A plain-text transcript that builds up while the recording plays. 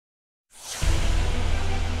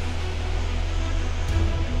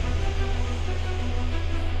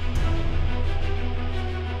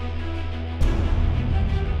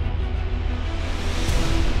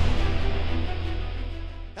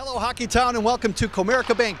Hockey Town, and welcome to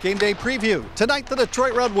Comerica Bank Game Day Preview. Tonight, the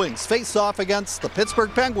Detroit Red Wings face off against the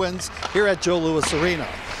Pittsburgh Penguins here at Joe Louis Arena.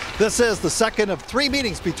 This is the second of 3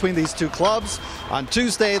 meetings between these two clubs. On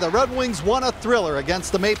Tuesday, the Red Wings won a thriller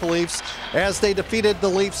against the Maple Leafs as they defeated the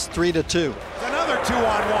Leafs 3-2. Another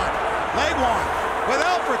 2-on-1. Leg one with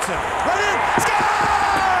Alfredson. Right in. Scores!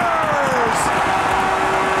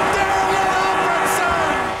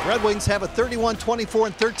 Red Wings have a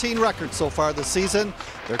 31-24-13 record so far this season.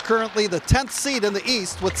 They're currently the 10th seed in the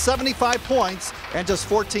East with 75 points and just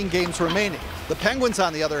 14 games remaining. The Penguins,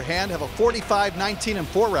 on the other hand, have a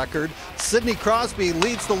 45-19-4 record. Sidney Crosby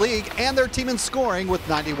leads the league and their team in scoring with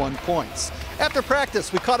 91 points. After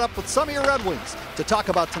practice, we caught up with some of your Red Wings to talk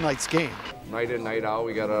about tonight's game. Night in, night out,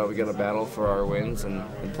 we gotta battle for our wins and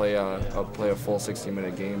play a full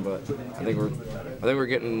 60-minute game. But I think we're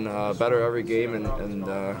getting better every game, and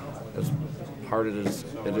as hard as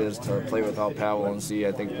it is to play without Pavel and C,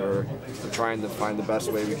 I think we're trying to find the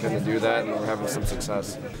best way we can to do that, and we're having some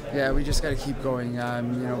success. Yeah, we just got to keep going.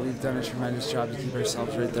 We've done a tremendous job to keep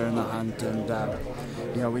ourselves right there in the hunt,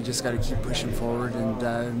 and we just got to keep pushing forward, and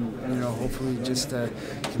hopefully just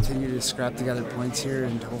continue to scrap together points here,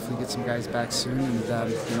 and hopefully get some guys back soon, and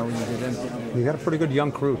we can get in. You got a pretty good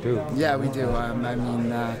young crew too. Yeah, we do.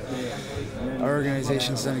 Our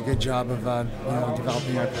organization's done a good job of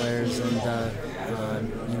developing our players, and the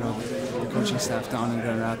coaching staff down in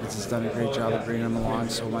Grand Rapids has done a great job of bringing them along.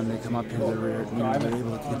 So when they come up here, they're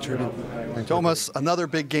able to contribute. Thomas, another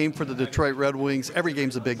big game for the Detroit Red Wings. Every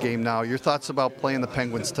game's a big game now. Your thoughts about playing the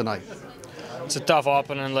Penguins tonight? It's a tough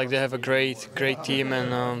opponent. Like, they have a great team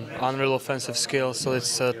and unreal offensive skills. So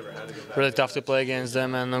it's really tough to play against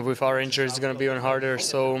them. And with our injuries, it's going to be even harder.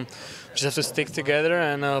 So just have to stick together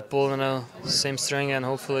and pull in the same string, and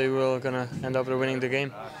hopefully we're going to end up winning the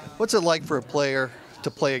game. What's it like for a player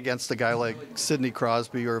to play against a guy like Sidney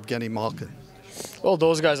Crosby or Evgeny Malkin? Well,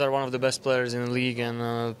 those guys are one of the best players in the league,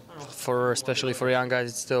 and especially for young guys,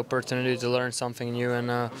 it's the opportunity to learn something new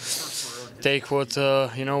and take what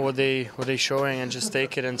they're showing and just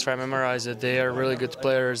take it and try to memorize it. They are really good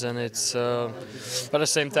players, and it's but at the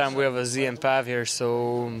same time we have a Z and Pav here,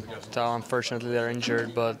 so unfortunately they're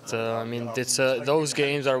injured. But it's those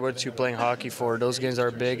games are what you're playing hockey for. Those games are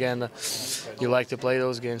big, and you like to play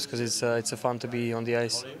those games because it's fun to be on the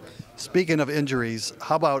ice. Speaking of injuries,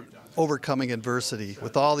 how about overcoming adversity?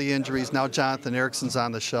 With all the injuries, now Jonathan Ericsson's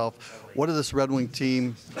on the shelf. What does this Red Wing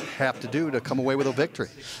team have to do to come away with a victory?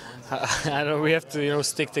 I know we have to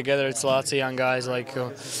stick together. It's lots of young guys.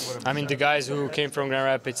 The guys who came from Grand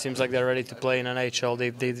Rapids seems like they're ready to play in NHL.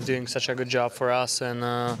 They're doing such a good job for us, and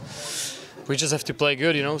we just have to play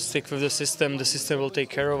good. Stick with the system. The system will take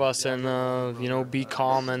care of us, and be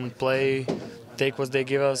calm and play, take what they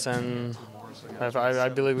give us, and I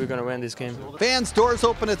believe we're going to win this game. Fans, doors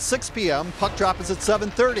open at 6 p.m. Puck drop is at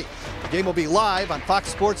 7:30. The game will be live on Fox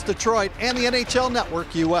Sports Detroit and the NHL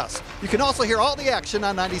Network US. You can also hear all the action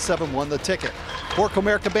on 97.1 The Ticket. For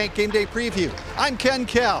Comerica Bank Game Day Preview, I'm Ken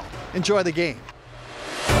Kell. Enjoy the game.